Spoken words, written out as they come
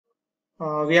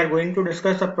We are going to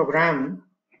discuss a program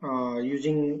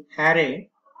using array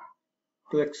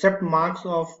to accept marks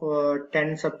of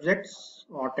 10 subjects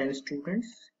or 10 students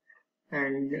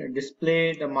and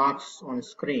display the marks on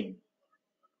screen.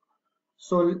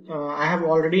 So I have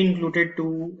already included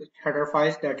two header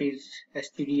files, that is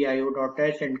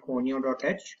stdio.h and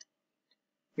conio.h.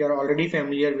 You are already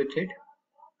familiar with it,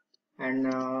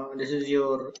 and this is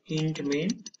your int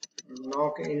main.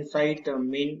 Now inside the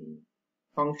main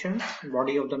function,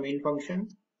 body of the main function,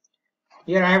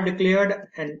 here I have declared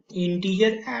an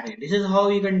integer array. This is how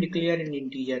you can declare an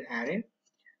integer array.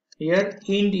 Here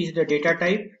int is the data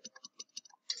type,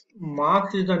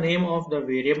 marks is the name of the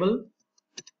variable,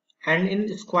 and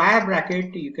in square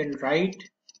bracket you can write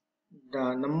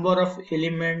the number of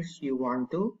elements you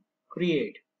want to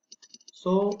create.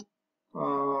 So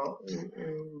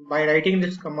by writing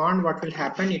this command, what will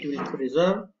happen, it will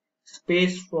reserve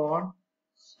space for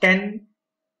 10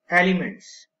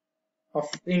 elements of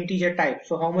integer type.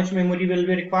 So how much memory will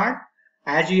be required?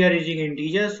 As we are using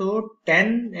integer, so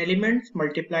 10 elements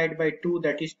multiplied by 2,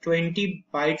 that is 20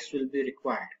 bytes will be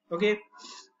required. Okay,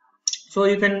 so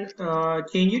you can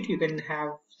change it. You can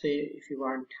have, say, if you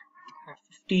want have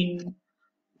 15, you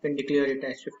can declare it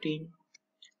as 15.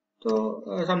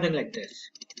 So something like this.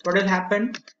 What will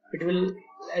happen, it will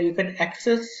you can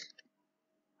access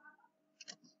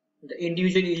the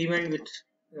individual element with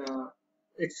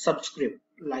its subscript,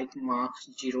 like marks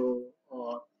 0,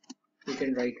 or you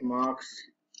can write marks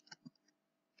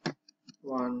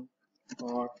 1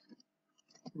 or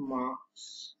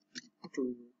marks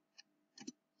 2,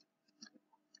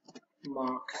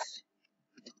 marks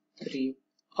 3,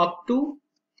 up to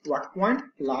what point?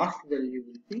 Last value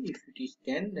will be, if it is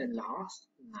 10, then last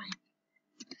 9.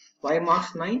 Why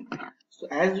marks 9? So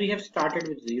as we have started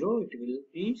with 0, it will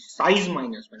be size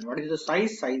minus 1. What is the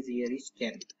size? Size here is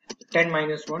 10. 10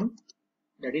 minus 1,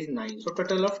 that is 9. So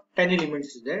total of 10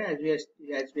 elements is there. As we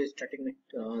are starting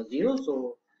with 0,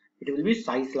 so it will be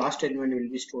size, last element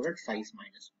will be stored at size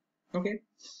minus 1. Okay.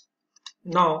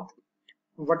 Now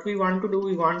what we want to do,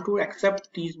 we want to accept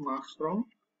these marks from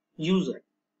user.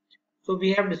 So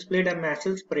we have displayed a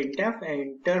message printf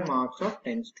enter marks of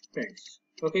 10 students.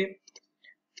 Okay.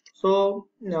 So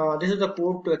this is the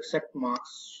code to accept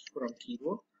marks from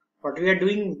keyboard. What we are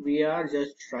doing, we are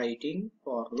just writing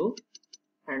for loop,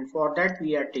 and for that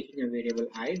we are taking a variable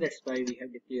I. That's why we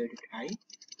have declared it I.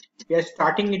 We are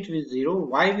starting it with 0.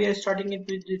 Why we are starting it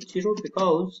with 0?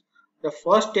 Because the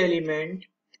first element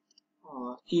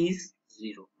is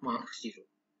 0, marks 0.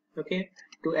 Okay.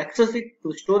 To access it,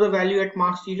 to store the value at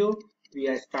marks 0, we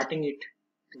are starting it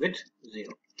with 0.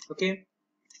 Okay.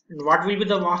 And what will be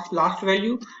the last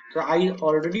value? So I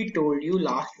already told you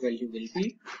last value will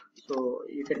be, so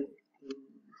you can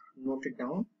note it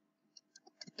down.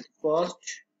 First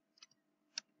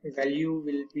value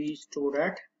will be stored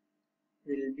at,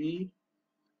 will be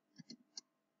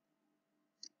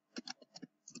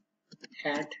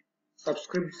at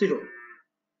subscript 0,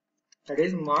 that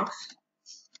is marks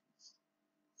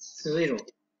 0,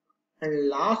 and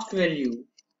last value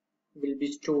will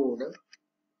be stored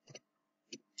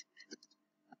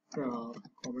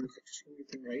comment section. You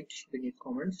can write beneath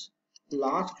comments.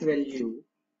 Last value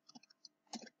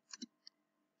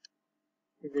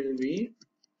will be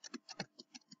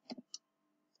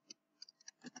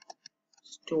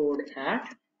stored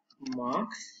at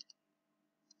marks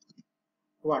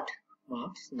what?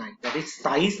 Marks 9. That is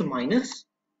size minus.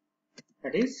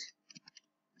 That is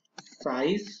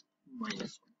size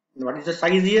minus 1. And what is the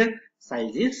size here?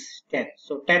 Size is 10.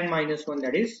 So 10 minus 1,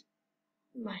 that is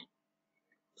 9.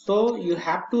 So you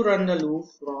have to run the loop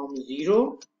from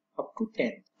 0 up to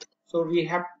 10. So we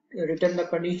have written the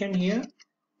condition here.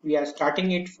 We are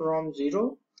starting it from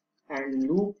 0, and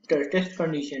loop test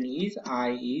condition is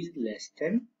I is less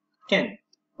than 10.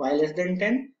 Why less than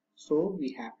 10? So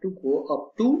we have to go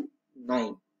up to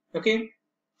 9. Okay.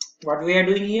 What we are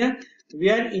doing here,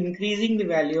 we are increasing the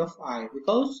value of I,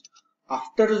 because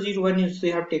after 0, when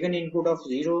you have taken input of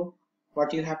 0,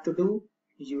 what you have to do,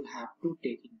 you have to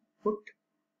take input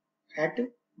at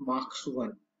marks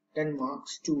 1, then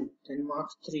marks 2, then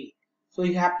marks 3. So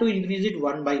you have to increase it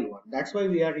one by one. That's why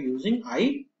we are using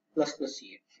I plus plus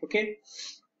here. Okay.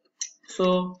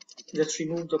 So just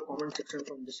remove the comment section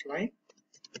from this line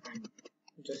and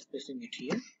just placing it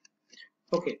here.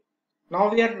 Okay. Now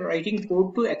we are writing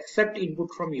code to accept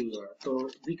input from user. So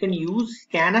we can use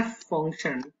Scanf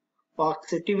function for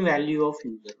accepting value of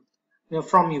user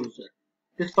from user.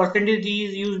 This percentage D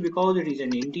is used because it is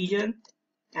an integer.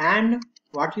 And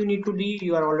what you need to do,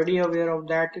 you are already aware of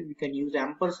that. We can use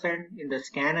ampersand in the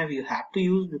scanf. You have to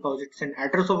use, because it's an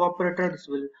address of operator. This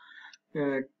will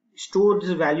store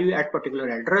this value at particular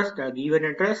address, the given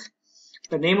address.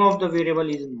 The name of the variable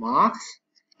is marks,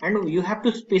 and you have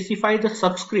to specify the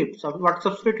subscript. So what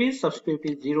subscript is? Subscript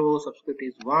is 0, subscript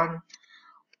is 1,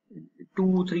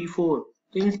 2, 3, 4.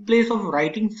 So in place of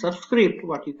writing subscript,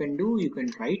 what you can do, you can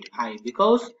write I,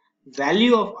 because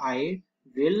value of I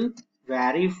will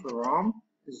vary from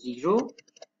 0,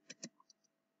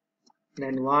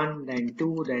 then 1, then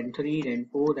 2, then 3, then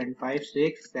 4, then 5,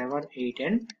 6, 7, 8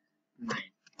 and 9.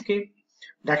 Okay,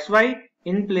 that's why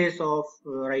in place of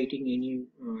writing any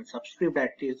subscript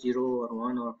that is 0 or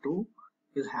 1 or 2,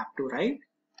 you have to write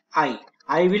I.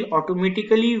 I will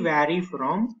automatically vary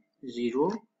from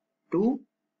 0 to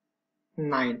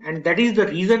 9, and that is the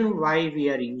reason why we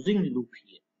are using loop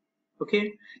here.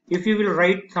 Okay, if you will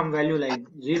write some value like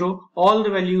 0, all the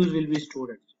values will be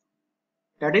stored at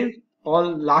 0. That is,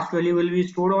 all last value will be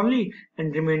stored only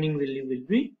and remaining value will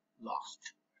be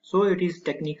lost. So it is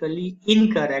technically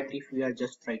incorrect if we are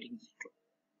just writing 0.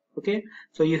 Okay,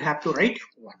 so you have to write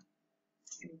 1.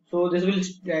 So this will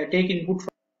take input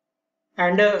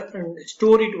and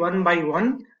store it one by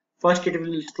one. First it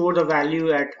will store the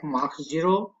value at marks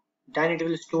 0, then it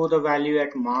will store the value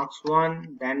at marks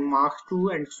 1, then marks 2,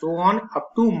 and so on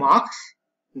up to marks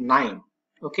 9.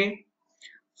 Okay,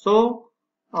 so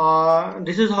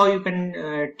this is how you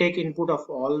can take input of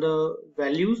all the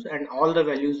values, and all the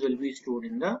values will be stored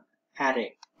in the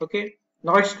array. Okay,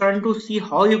 now it's time to see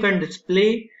how you can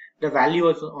display the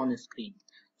values on a screen.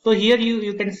 So here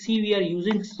you can see we are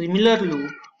using similar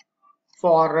loop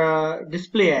for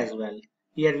display as well.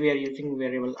 Here we are using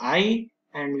variable I,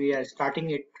 and we are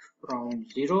starting it from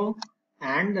 0,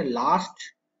 and the last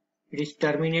it is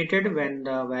terminated when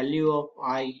the value of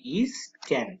I is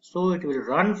 10. So it will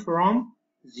run from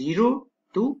 0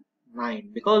 to 9,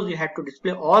 because you have to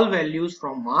display all values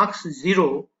from marks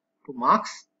 0 to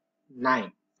marks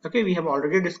 9. Okay, we have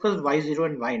already discussed y0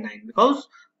 and y9, because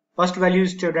first value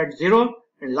is stored at 0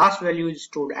 and last value is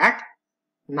stored at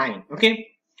 9. Okay,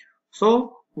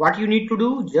 so what you need to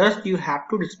do, just you have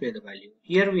to display the value.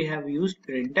 Here we have used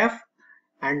printf,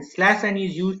 and /n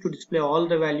is used to display all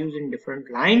the values in different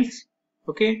lines.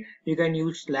 Okay, you can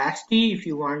use /t if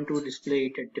you want to display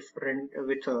it at different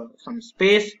with some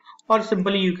space, or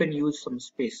simply you can use some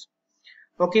space.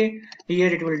 Okay, here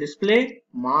it will display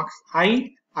marks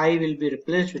I will be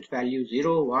replaced with value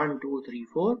 0, 1, 2, 3,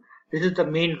 4. This is the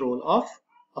main role of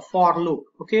a for loop.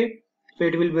 Okay, so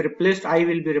it will be replaced, I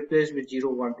will be replaced with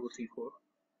 0, 1, 2, 3, 4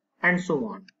 and so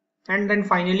on, and then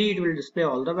finally it will display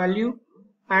all the value.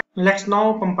 And let's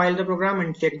now compile the program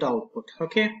and check the output.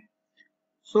 Okay,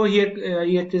 so here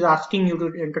it is asking you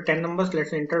to enter 10 numbers.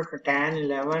 Let's enter 10,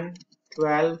 11,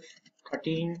 12,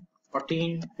 13,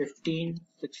 14, 15,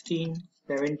 16,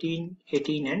 17,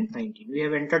 18 and 19. We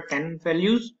have entered 10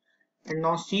 values, and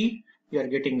now see, we are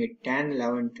getting it 10,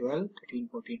 11, 12, 13,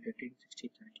 14, 15, 16,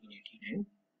 17, 18 and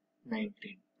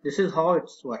 19. This is how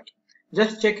it's working.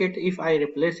 Just check it. If I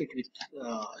replace it with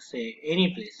say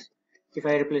any place, if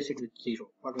I replace it with 0,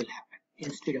 what will happen?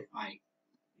 Instead of I,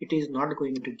 it is not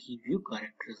going to give you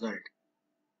correct result.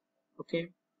 Okay,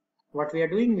 what we are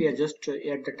doing, we are just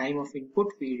at the time of input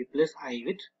we replace I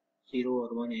with 0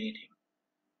 or 1, anything.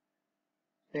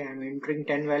 Say I am entering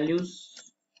 10 values,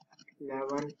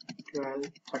 11, 12,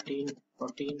 13,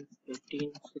 14,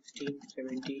 15, 16,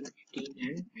 17, 18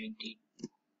 and 19.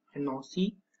 And now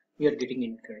see, we are getting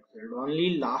incorrect result.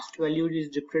 Only last value is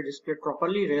displayed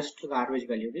properly, rest garbage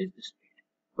value is displayed.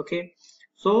 Okay,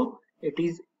 so it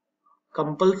is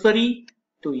compulsory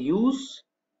to use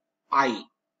I,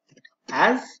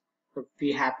 as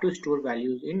we have to store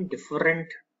values in different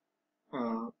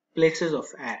places of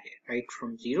array, right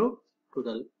from 0 to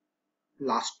the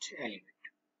last element.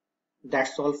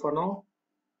 That's all for now.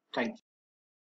 Thank you.